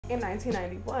In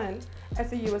 1991, at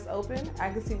the US Open,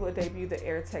 Agassi would debut the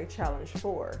Air Tech Challenge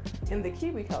 4 in the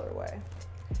Kiwi colorway.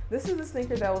 This is a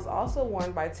sneaker that was also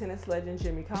worn by tennis legend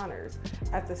Jimmy Connors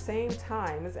at the same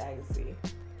time as Agassi.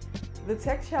 The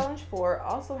Tech Challenge 4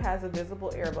 also has a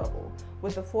visible air bubble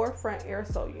with a forefront air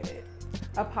sole unit,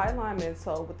 a pylon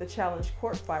midsole with the Challenge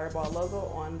Court Fireball logo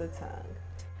on the tongue.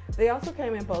 They also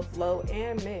came in both low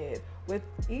and mid, with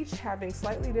each having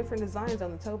slightly different designs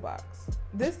on the toe box.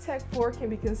 This Tech 4 can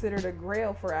be considered a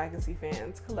grail for Agassi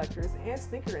fans, collectors, and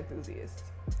sneaker enthusiasts.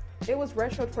 It was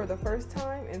retroed for the first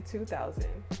time in 2000.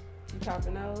 You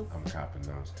copping those? I'm copping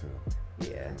those too.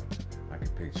 Yeah. I can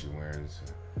picture wearing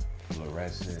some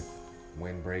fluorescent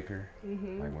windbreaker,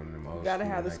 like one of them old. You gotta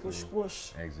have the squish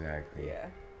squish. Exactly. Yeah.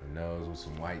 The nose with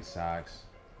some white socks.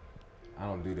 I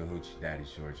don't do the hoochie daddy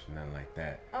shorts or nothing like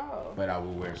that. Oh. But I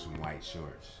will wear some white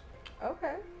shorts.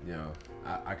 Okay. You know,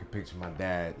 I could picture my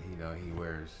dad, you know, he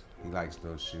likes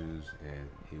those shoes and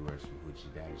he wears some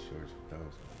hoochie daddy shorts with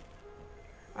those.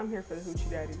 I'm here for the hoochie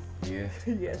daddy. Yeah?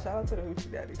 Yeah, shout out to the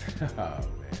hoochie daddy. Oh,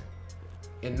 man.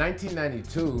 In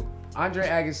 1992, Andre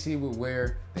Agassi would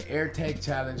wear the Air Tech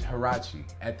Challenge Huarache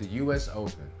at the US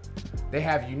Open. They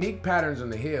have unique patterns on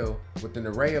the heel with an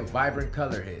array of vibrant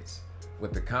color hits,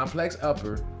 with the complex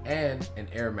upper and an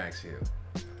Air Max heel.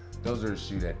 Those are a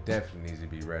shoe that definitely needs to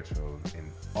be retro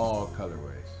in all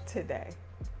colorways. Today.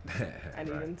 I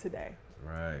need them today.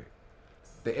 Right.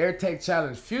 The Air Tech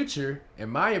Challenge Future,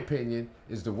 in my opinion,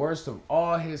 is the worst of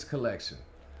all his collection.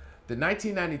 The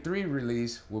 1993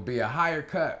 release will be a higher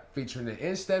cut featuring an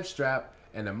instep strap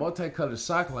and a multicolored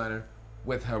sock liner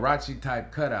with Huarache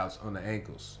type cutouts on the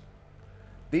ankles.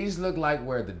 These look like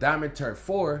where the Diamond Turk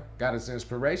 4 got its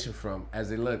inspiration from, as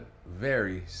they look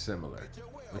very similar.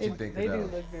 What you think of those? They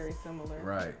do look very similar.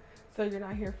 Right. So you're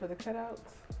not here for the cutouts?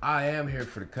 I am here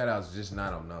for the cutouts, just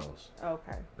not on those.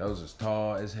 Okay. Those is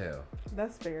tall as hell.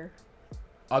 That's fair.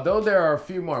 Although there are a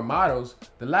few more models,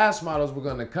 the last models we're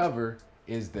going to cover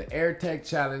is the Air Tech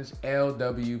Challenge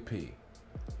LWP.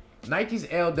 Nike's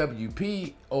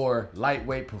LWP, or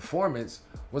lightweight performance,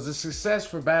 was a success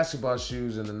for basketball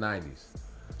shoes in the 90s.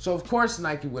 So of course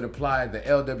Nike would apply the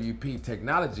LWP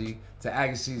technology to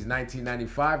Agassi's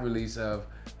 1995 release of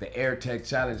the Air Tech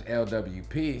Challenge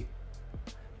LWP.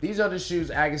 These are the shoes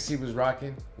Agassi was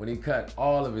rocking when he cut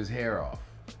all of his hair off.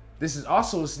 This is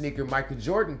also a sneaker Michael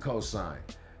Jordan co-signed,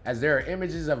 as there are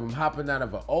images of him hopping out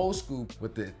of an old scoop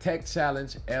with the Tech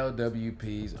Challenge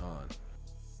LWPs on.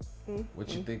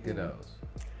 What you think of those?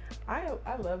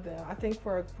 I love them. I think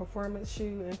for a performance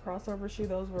shoe and crossover shoe,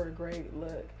 those were a great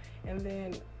look. And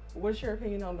then, what's your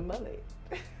opinion on the mullet?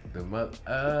 The mullet,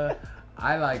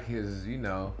 I like his, you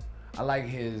know, I like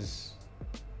his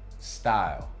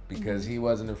style because he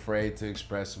wasn't afraid to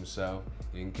express himself.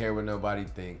 He didn't care what nobody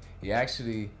think. He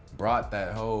actually brought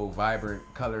that whole vibrant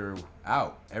color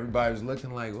out. Everybody was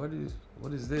looking like, what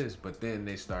is this? But then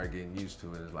they started getting used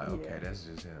to it. It's like, okay, that's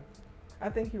just him. I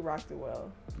think he rocked it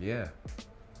well. Yeah.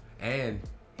 And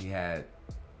he had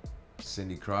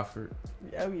Cindy Crawford.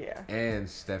 Oh yeah. And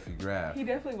Steffi Graf. He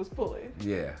definitely was pulling.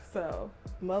 Yeah. So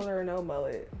mullet or no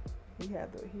mullet, he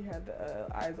had the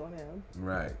eyes on him.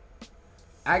 Right.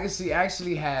 Agassi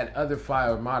actually had other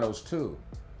fire models too.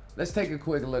 Let's take a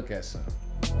quick look at some.